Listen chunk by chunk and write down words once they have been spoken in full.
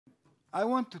I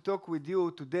want to talk with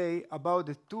you today about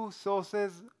the two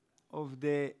sources of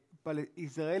the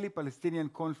Israeli-Palestinian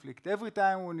conflict. Every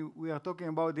time when we are talking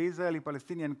about the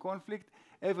Israeli-Palestinian conflict,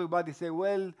 everybody say,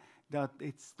 well, there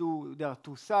are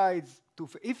two sides.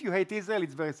 If you hate Israel,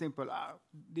 it's very simple.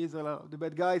 The Israel are the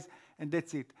bad guys, and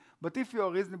that's it. But if you're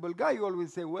a reasonable guy, you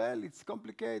always say, well, it's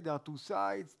complicated. There are two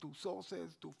sides, two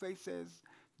sources, two faces.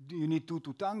 You need two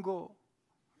to tango.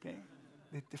 Okay,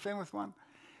 the famous one.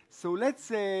 So let's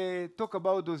talk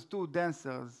about those two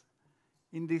dancers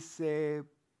in this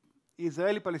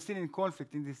Israeli-Palestinian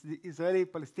conflict, in this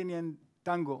Israeli-Palestinian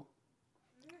tango.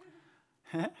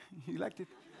 You liked it?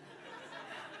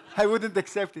 I wouldn't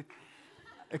expect it.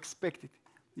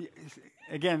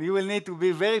 Again, you will need to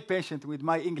be very patient with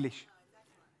my English.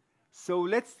 So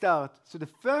let's start. So the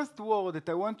first word that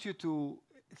I want you to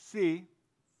see,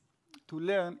 to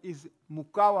learn, is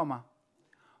mukawama.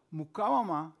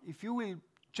 Mukawama, if you will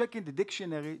check in the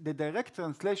dictionary, the direct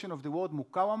translation of the word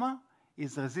mukawama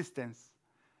is resistance.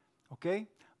 Okay?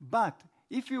 But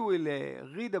if you will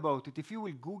read about it, if you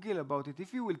will Google about it,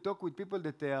 if you will talk with people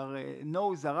that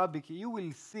knows Arabic, you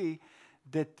will see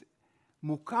that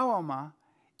mukawama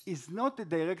is not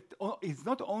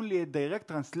only a direct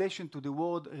translation to the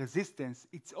word resistance.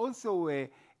 It's also a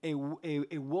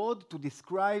word to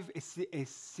describe a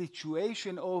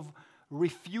situation of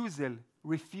refusal,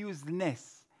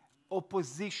 refusedness,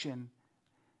 opposition,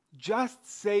 just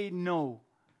say no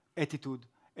attitude,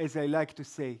 as I like to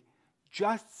say.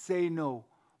 Just say no.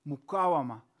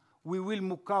 Mukawama. We will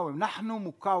mukawem.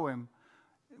 Nahnu mukawem.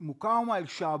 Mukawama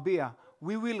al-Sha'biyah.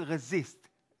 We will resist.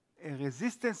 A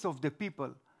resistance of the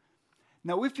people.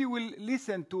 Now, if you will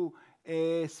listen to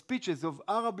speeches of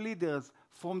Arab leaders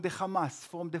from the Hamas,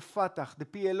 from the Fatah, the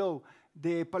PLO,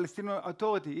 the Palestinian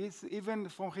Authority, even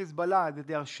from Hezbollah, that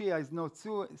they are Shias, not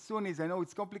Sunnis, I know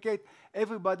it's complicated,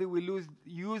 everybody will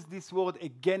use this word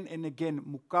again and again,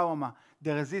 mukawama,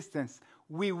 the resistance.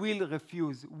 We will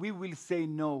refuse, we will say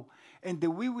no. And the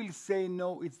we will say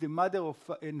no, it's the mother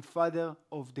and father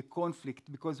of the conflict.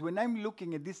 Because when I'm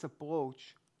looking at this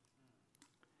approach,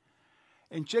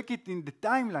 and check it in the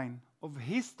timeline of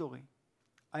history,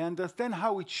 I understand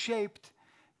how it shaped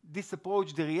this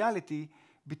approach, the reality,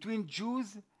 between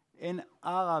Jews and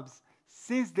Arabs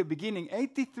since the beginning.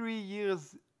 83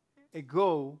 years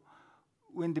ago,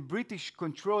 when the British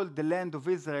controlled the land of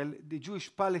Israel, the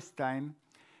Jewish Palestine,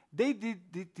 they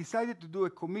decided to do a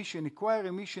commission, acquire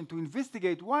a mission to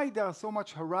investigate why there are so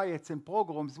much riots and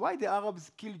pogroms, why the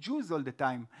Arabs kill Jews all the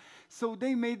time. So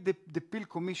they made the Peel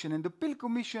Commission, and the Peel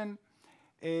Commission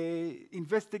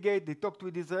investigate, they talked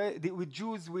with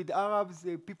Jews, with Arabs,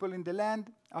 people in the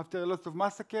land, after lots of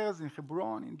massacres in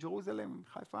Hebron, in Jerusalem, in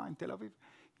Haifa, in Tel Aviv,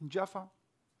 in Jaffa.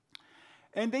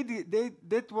 And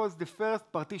that was the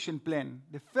first partition plan.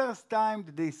 The first time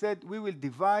that they said, we will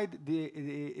divide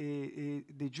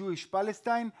the Jewish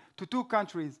Palestine to two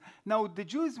countries. Now, the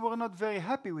Jews were not very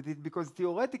happy with it because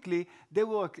theoretically, they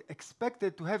were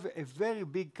expected to have a very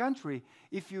big country.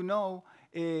 If you know,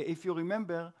 if you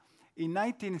remember, in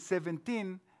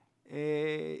 1917,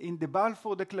 in the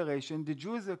Balfour Declaration, the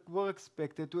Jews were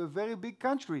expected to have a very big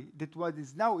country, that what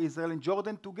is now Israel and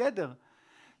Jordan together.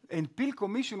 And Peel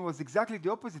Commission was exactly the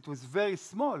opposite, it was very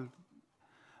small.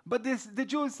 But the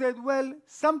Jews said, well,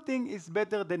 something is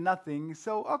better than nothing,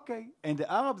 so okay. And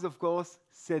the Arabs, of course,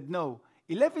 said no.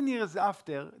 11 years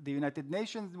after, the United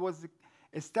Nations was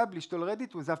established already.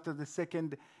 It was after the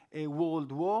Second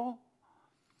World War.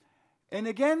 And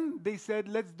again, they said,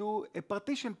 let's do a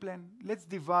partition plan. Let's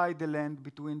divide the land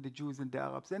between the Jews and the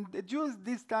Arabs. And the Jews,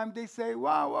 this time, they say,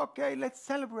 wow, okay, let's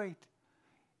celebrate.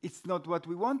 It's not what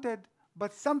we wanted,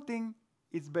 but something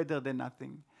is better than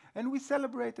nothing. And we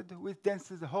celebrated with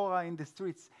dances, hora in the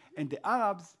streets. And the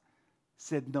Arabs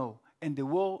said no. And the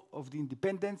war of the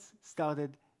independence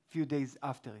started a few days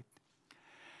after it.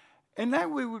 And now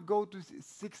we will go to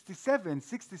 67,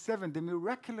 the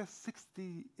miraculous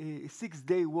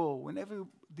 66-day war. Whenever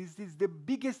this is the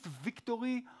biggest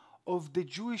victory of the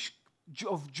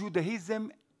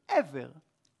Judaism ever.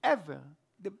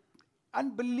 The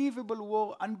unbelievable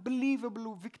war,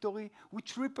 unbelievable victory. We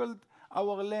tripled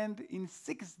our land in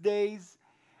 6 days.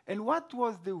 And what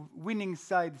was the winning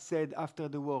side said after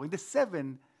the war? In the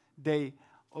 7th day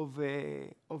of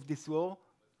this war,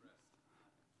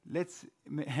 that's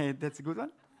a good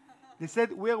one. They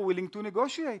said, we are willing to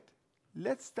negotiate.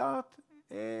 Let's start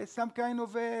some kind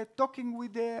of talking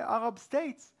with the Arab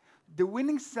states. The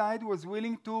winning side was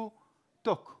willing to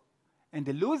talk. And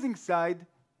the losing side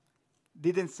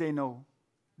didn't say no.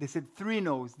 They said 3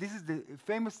 no's. This is the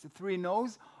famous 3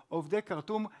 no's of the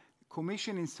Khartoum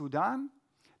Commission in Sudan.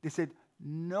 They said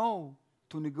no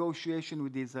to negotiation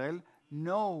with Israel,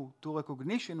 no to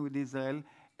recognition with Israel,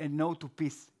 and no to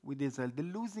peace with Israel. The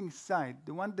losing side,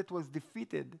 the one that was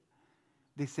defeated,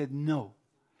 they said no.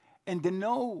 And the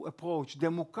no approach, the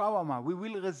mukawama, we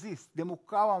will resist, the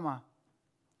mukawama,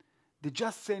 the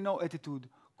just say no attitude,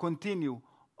 continue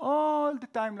all the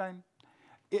timeline.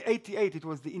 In 88, it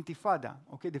was the Intifada,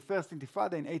 okay, the first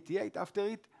Intifada in 88. After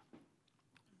it,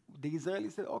 the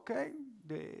Israelis said, okay,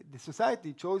 the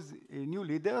society chose new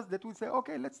leaders that would say,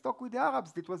 okay, let's talk with the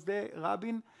Arabs. It was the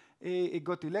Rabin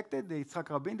got elected, the Yitzhak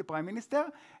Rabin, the prime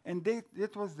minister, and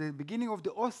that was the beginning of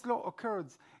the Oslo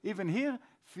Accords. Even here,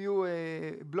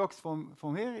 few blocks from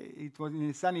here, it was in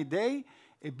a sunny day,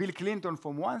 Bill Clinton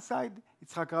from one side,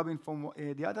 Yitzhak Rabin from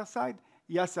the other side,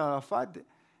 Yasser Arafat,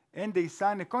 and they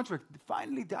signed a contract.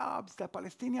 Finally, the Arabs, the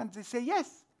Palestinians, they say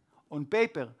yes, on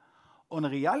paper. On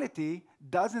reality,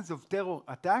 dozens of terror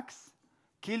attacks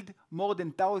killed more than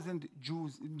 1,000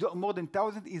 Jews, more than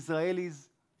 1,000 Israelis,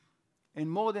 and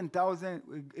more than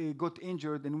 1,000 got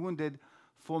injured and wounded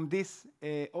from this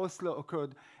Oslo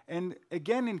Accord. And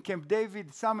again, in Camp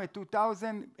David Summit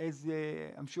 2000, as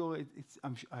I'm sure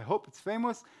I hope it's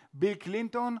famous,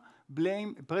 President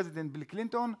Bill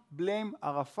Clinton blamed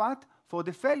Arafat for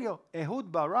the failure.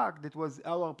 Ehud Barak, that was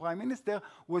our prime minister,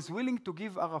 was willing to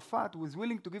give Arafat, was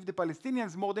willing to give the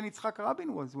Palestinians more than Yitzhak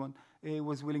Rabin was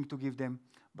willing to give them.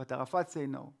 But Arafat said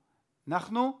no.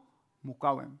 Nachnu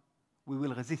mukawem. We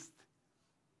will resist.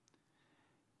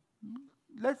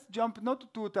 Let's jump not to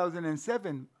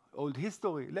 2007, old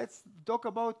history. Let's talk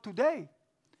about today.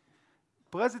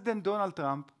 President Donald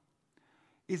Trump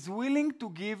is willing to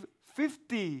give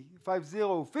 $50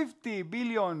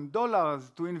 billion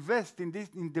to invest in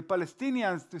the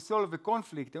Palestinians to solve a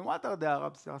conflict. And what are the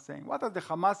Arabs are saying? What are the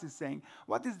Hamas is saying?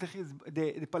 What is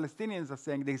the Palestinians are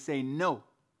saying? They say no.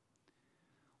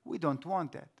 We don't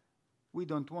want that. We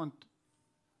don't want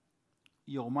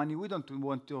your money. We don't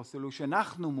want your solution.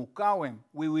 Nachnu mukawem.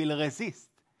 We will resist.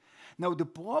 Now the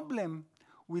problem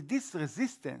with this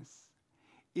resistance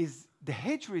is the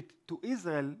hatred to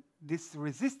Israel. This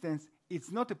resistance,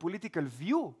 it's not a political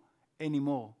view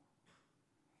anymore.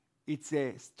 It's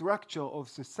a structure of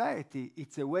society.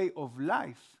 It's a way of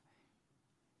life.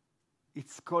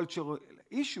 It's a cultural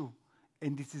issue.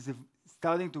 And this is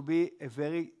starting to be a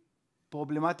very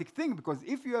problematic thing, because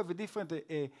if you have a different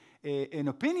an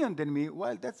opinion than me,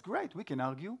 well, that's great. We can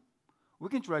argue. We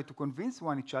can try to convince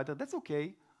one each other. That's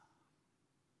okay.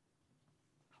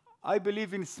 I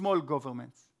believe in small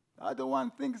governments. The other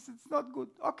one thinks it's not good.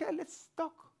 Okay, let's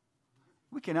talk.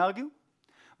 We can argue.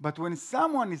 But when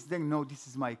someone is saying, no, this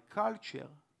is my culture,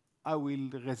 I will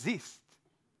resist.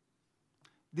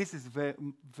 This is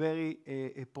very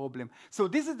a problem. So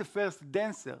this is the first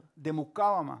dancer, the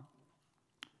mukawama.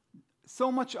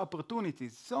 So much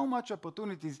opportunities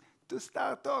to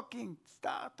start talking,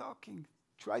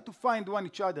 try to find one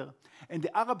each other. And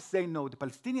the Arabs say no, the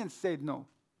Palestinians said no.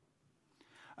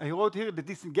 I wrote here the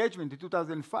disengagement in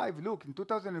 2005. Look, in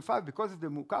 2005, because of the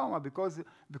mukawama, because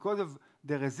of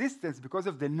the resistance, because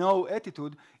of the no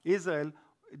attitude, Israel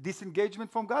disengagement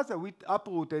from Gaza. We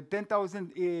uprooted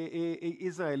 10,000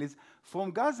 Israelis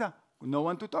from Gaza. No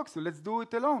one to talk, so let's do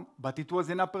it alone. But it was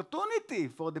an opportunity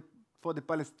for the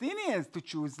Palestinians to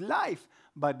choose life,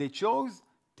 but they chose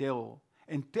terror.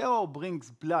 And terror brings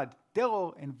blood.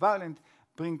 Terror and violence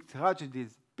bring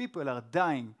tragedies. People are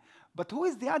dying. But who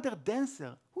is the other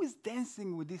dancer? Who is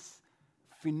dancing with this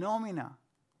phenomena?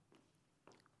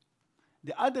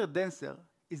 The other dancer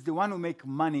is the one who makes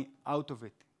money out of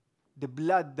it. The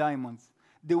blood diamonds.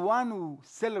 The one who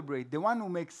celebrates, the one who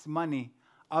makes money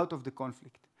out of the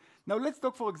conflict. Now let's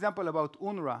talk, for example, about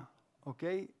UNRWA.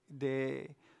 Okay?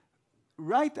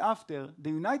 Right after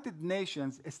the United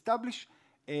Nations established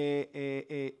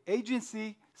a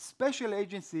agency, special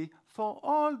agency for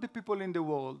all the people in the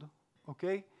world.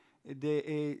 Okay?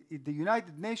 The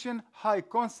United Nations High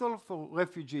Council for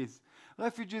Refugees.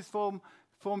 Refugees from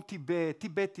Tibet,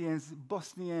 Tibetans,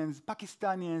 Bosnians,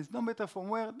 Pakistanians, no matter from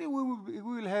where, we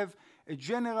will have a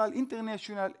general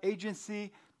international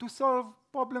agency to solve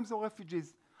problems of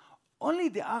refugees. Only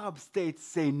the Arab states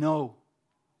say no.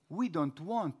 We don't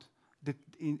want that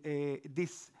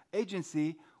this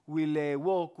agency will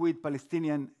work with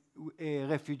Palestinian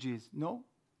refugees. No?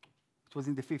 It was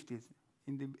in the 50s,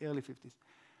 in the early 50s.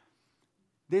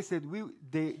 They said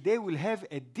they will have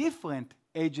a different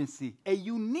agency, a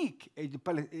unique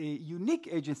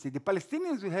agency. The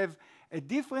Palestinians will have a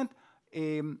different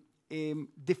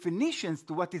definitions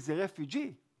to what is a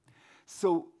refugee.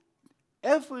 So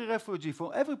every refugee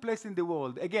from every place in the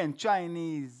world, again,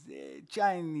 Chinese,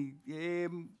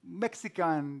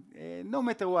 Mexican, no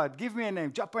matter what, give me a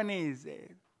name, Japanese,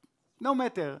 no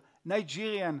matter,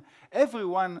 Nigerian, every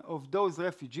one of those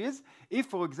refugees, if,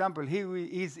 for example, he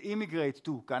is immigrate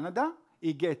to Canada,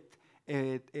 he get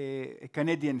a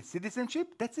Canadian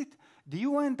citizenship, that's it. The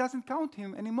UN doesn't count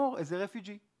him anymore as a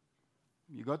refugee.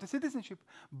 You got a citizenship.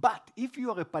 But if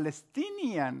you are a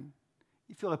Palestinian,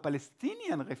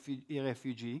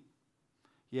 refugee,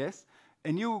 yes,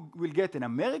 and you will get an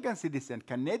American citizen,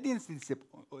 Canadian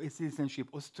citizenship,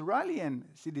 Australian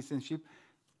citizenship,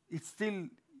 it still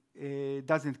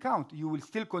doesn't count. You will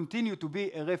still continue to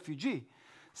be a refugee.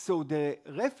 So the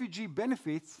refugee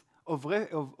benefits of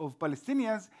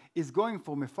Palestinians is going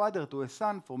from a father to a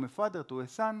son, from a father to a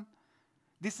son.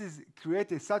 This is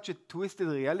created such a twisted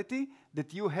reality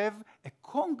that you have a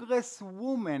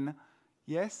congresswoman,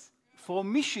 yes,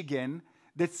 from Michigan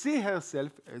that sees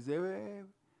herself as a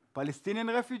Palestinian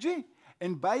refugee.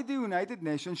 And by the United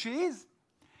Nations, she is.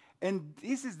 And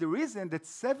this is the reason that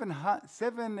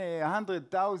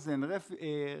 700,000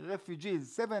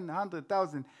 refugees,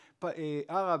 700,000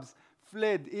 Arabs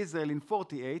fled Israel in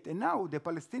 48, and now the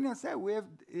Palestinians say we have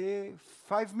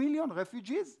 5 million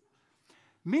refugees.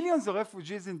 Millions of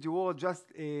refugees in the world just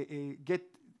get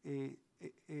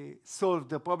solved,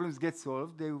 the problems get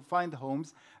solved, they find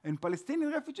homes, and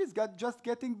Palestinian refugees just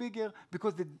getting bigger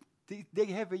because they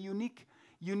have a unique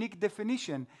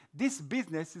definition. This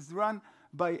business is run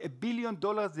by $1 billion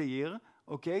a year,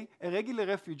 okay? A regular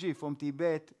refugee from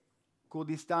Tibet,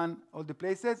 Kurdistan, all the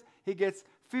places, he gets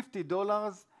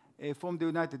 $50 from the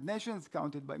United Nations,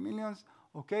 counted by millions,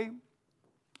 okay?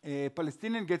 A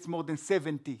Palestinian gets more than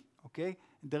 70, okay?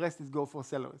 The rest is go for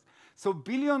salaries. So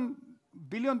billion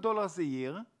dollars a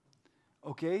year,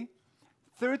 okay?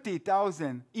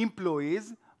 30,000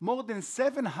 employees, more than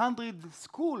 700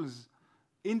 schools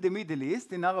in the Middle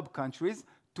East, in Arab countries,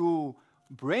 to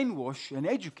brainwash and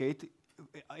educate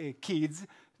kids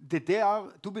that they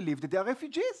are, to believe that they are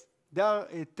refugees. There are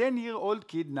a 10-year-old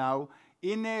kid now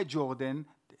in Jordan,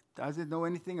 doesn't know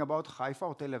anything about Haifa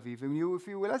or Tel Aviv. And if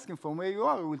you will ask him from where you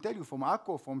are, he will tell you from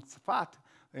Akko, from Tzfat.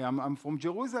 I'm from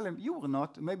Jerusalem. You were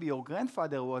not. Maybe your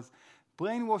grandfather was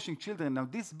brainwashing children. Now,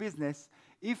 this business,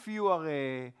 if you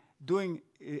are doing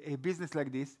a business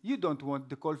like this, you don't want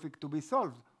the conflict to be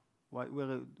solved. What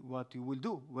you will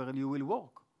do, where you will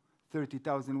work.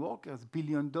 30,000 workers, $1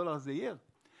 billion a year.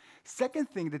 Second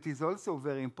thing that is also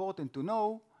very important to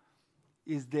know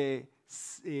is the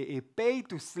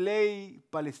pay-to-slay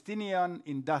Palestinian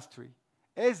industry.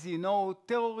 As you know,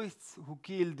 terrorists who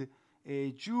killed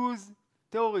Jews,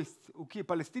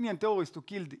 Palestinian terrorists who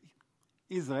killed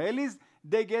Israelis,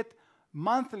 they get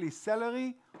monthly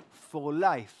salary for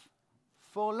life.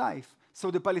 For life.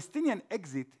 So the Palestinian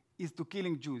exit is to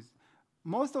killing Jews.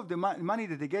 Most of the money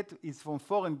that they get is from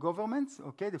foreign governments,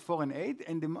 okay, the foreign aid,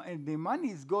 and the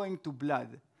money is going to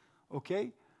blood,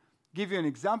 okay? Give you an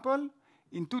example.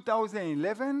 In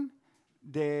 2011,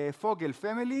 the Fogel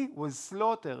family was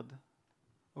slaughtered,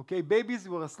 okay? Babies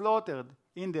were slaughtered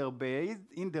in their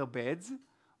beds,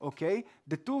 okay?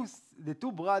 The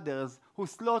two brothers who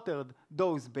slaughtered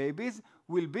those babies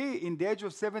will be, in the age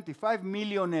of 75,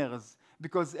 millionaires,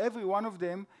 because every one of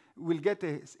them will get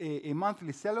a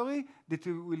monthly salary that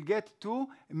will get to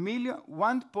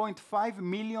 $1.5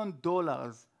 million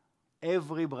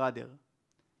every brother.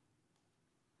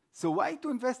 So why to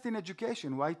invest in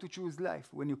education? Why to choose life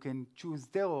when you can choose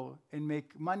terror and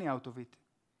make money out of it?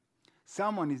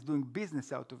 Someone is doing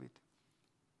business out of it.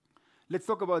 Let's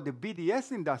talk about the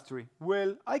BDS industry.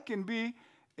 Well, I can be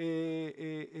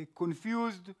a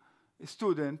confused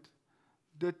student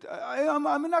that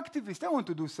I'm an activist. I want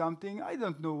to do something. I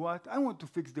don't know what. I want to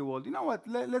fix the world. You know what?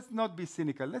 Let's not be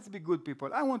cynical. Let's be good people.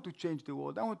 I want to change the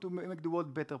world. I want to make the world a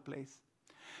better place.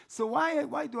 So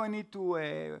why do I need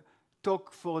to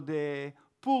talk for the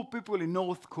poor people in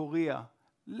North Korea?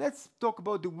 Let's talk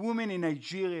about the women in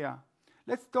Nigeria.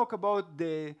 Let's talk about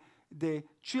the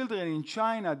children in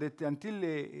China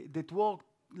that work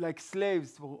like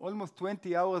slaves for almost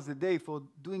 20 hours a day for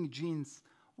doing jeans.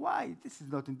 Why? This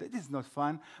is not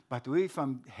fun. But if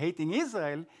I'm hating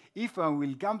Israel, if I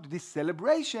will come to this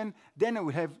celebration, then I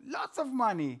will have lots of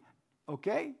money.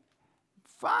 Okay?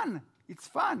 Fun. It's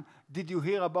fun. Did you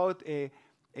hear about a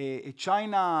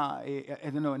China, I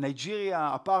don't know,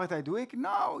 Nigeria Apartheid Week?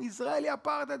 No, Israeli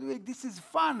Apartheid Week. This is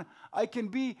fun. I can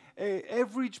be an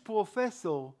average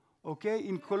professor, okay,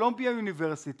 in Columbia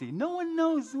University. No one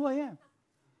knows who I am.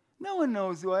 No one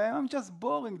knows who I am. I'm just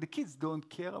boring. The kids don't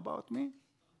care about me.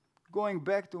 Going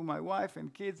back to my wife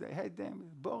and kids, I hate them.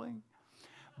 It's boring.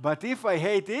 But if I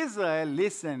hate Israel,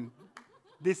 listen,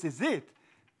 this is it.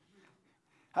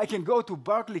 I can go to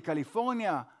Berkeley,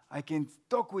 California. I can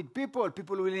talk with people.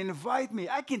 People will invite me.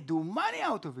 I can do money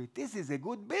out of it. This is a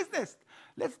good business.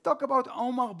 Let's talk about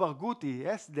Omar Barghouti,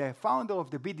 yes, the founder of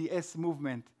the BDS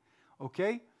movement.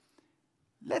 Okay?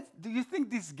 Do you think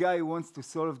this guy wants to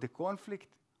solve the conflict?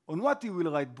 On what he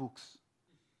will write books?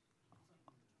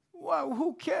 Well,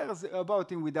 who cares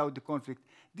about him without the conflict?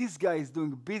 This guy is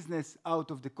doing business out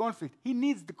of the conflict. He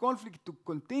needs the conflict to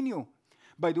continue.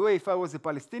 By the way, if I was a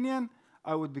Palestinian,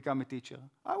 I would become a teacher.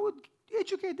 I would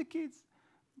educate the kids,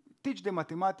 teach them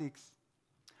mathematics.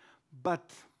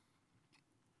 But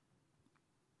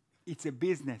it's a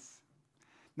business.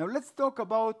 Now let's talk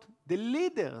about the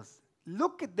leaders.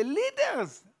 Look at the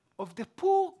leaders of the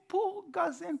poor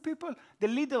Gazan people, the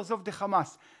leaders of the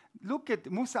Hamas. Look at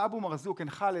Musa Abu Marzouk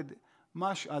and Khaled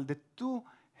Mash'al, the two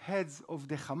heads of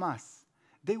the Hamas.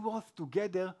 They worth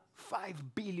together $5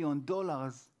 billion.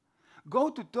 Go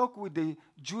to talk with the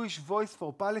Jewish Voice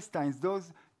for Palestine,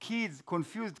 those kids,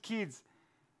 confused kids.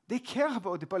 They care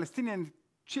about the Palestinian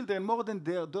children more than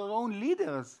their own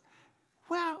leaders.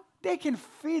 Well, they can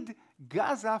feed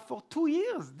Gaza for 2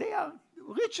 years. They are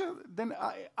richer than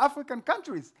African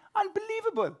countries.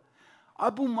 Unbelievable.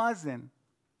 Abu Mazen,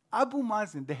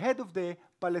 the head of the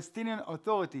Palestinian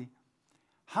Authority,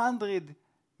 $100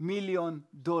 million.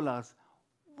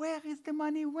 Where is the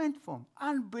money went from?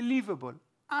 Unbelievable.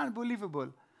 Unbelievable.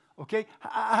 Okay?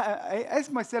 I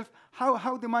ask myself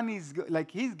how the money is,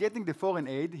 like he's getting the foreign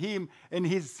aid, him and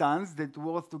his sons that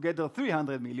worth together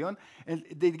 300 million, and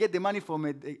they get the money from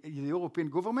the European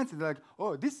governments, and they're like,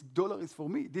 oh, this dollar is for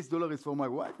me, this dollar is for my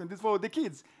wife, and this for the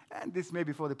kids, and this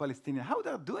maybe for the Palestinians. How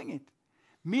they're doing it?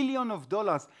 Millions of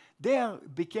dollars. They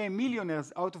became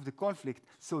millionaires out of the conflict.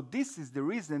 So this is the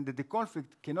reason that the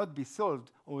conflict cannot be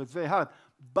solved, or it's very hard.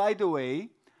 By the way,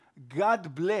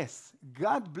 God bless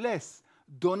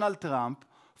Donald Trump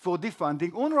for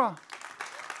defunding UNRWA.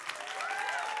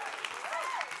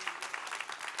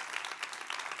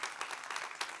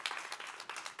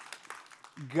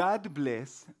 God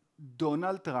bless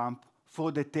Donald Trump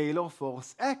for the Taylor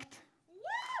Force Act.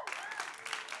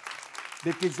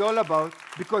 That is all about,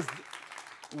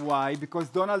 why? Because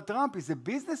Donald Trump is a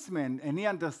businessman and he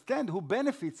understands who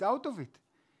benefits out of it.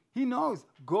 He knows,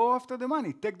 go after the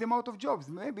money, take them out of jobs.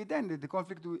 Maybe then the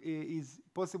conflict is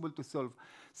possible to solve.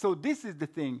 So this is the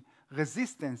thing,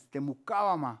 resistance, the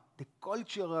mukawama, the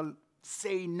cultural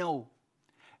say no.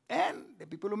 And the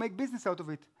people who make business out of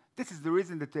it. This is the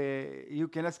reason that you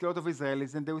can ask a lot of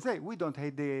Israelis and they will say, we don't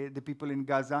hate the people in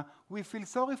Gaza, we feel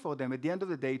sorry for them. At the end of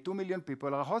the day, 2 million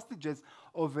people are hostages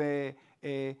of a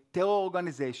terror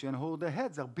organization who their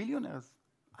heads are billionaires.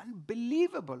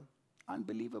 Unbelievable,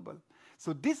 unbelievable.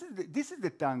 So this is the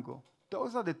tango.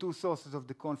 Those are the two sources of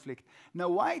the conflict. Now,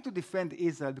 why to defend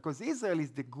Israel? Because Israel is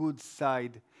the good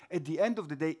side. At the end of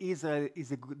the day, Israel is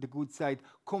the good side.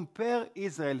 Compare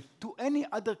Israel to any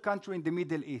other country in the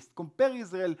Middle East. Compare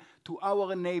Israel to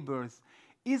our neighbors.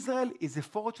 Israel is a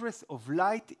fortress of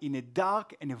light in a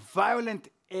dark and a violent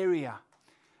area.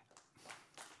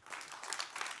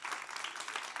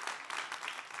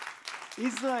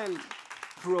 Israel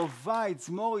provides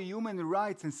more human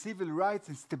rights and civil rights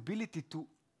and stability to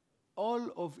all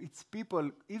of its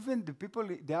people. Even the people,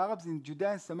 the Arabs in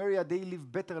Judea and Samaria, they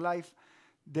live better life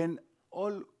than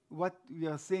all what we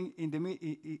are seeing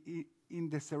in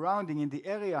the surrounding, in the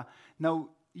area. Now,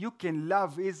 you can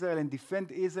love Israel and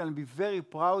defend Israel and be very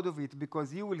proud of it,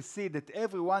 because you will see that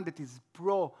everyone that is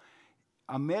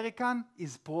pro-American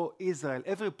is pro-Israel.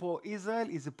 Every pro-Israel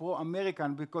is a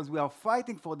pro-American, because we are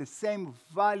fighting for the same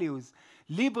values: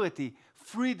 liberty,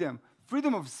 freedom,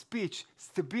 freedom of speech,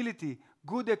 stability,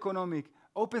 good economic,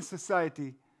 open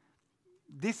society.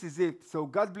 This is it. So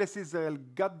God bless Israel,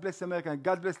 God bless America, and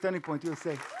God bless Turning Point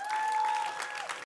USA.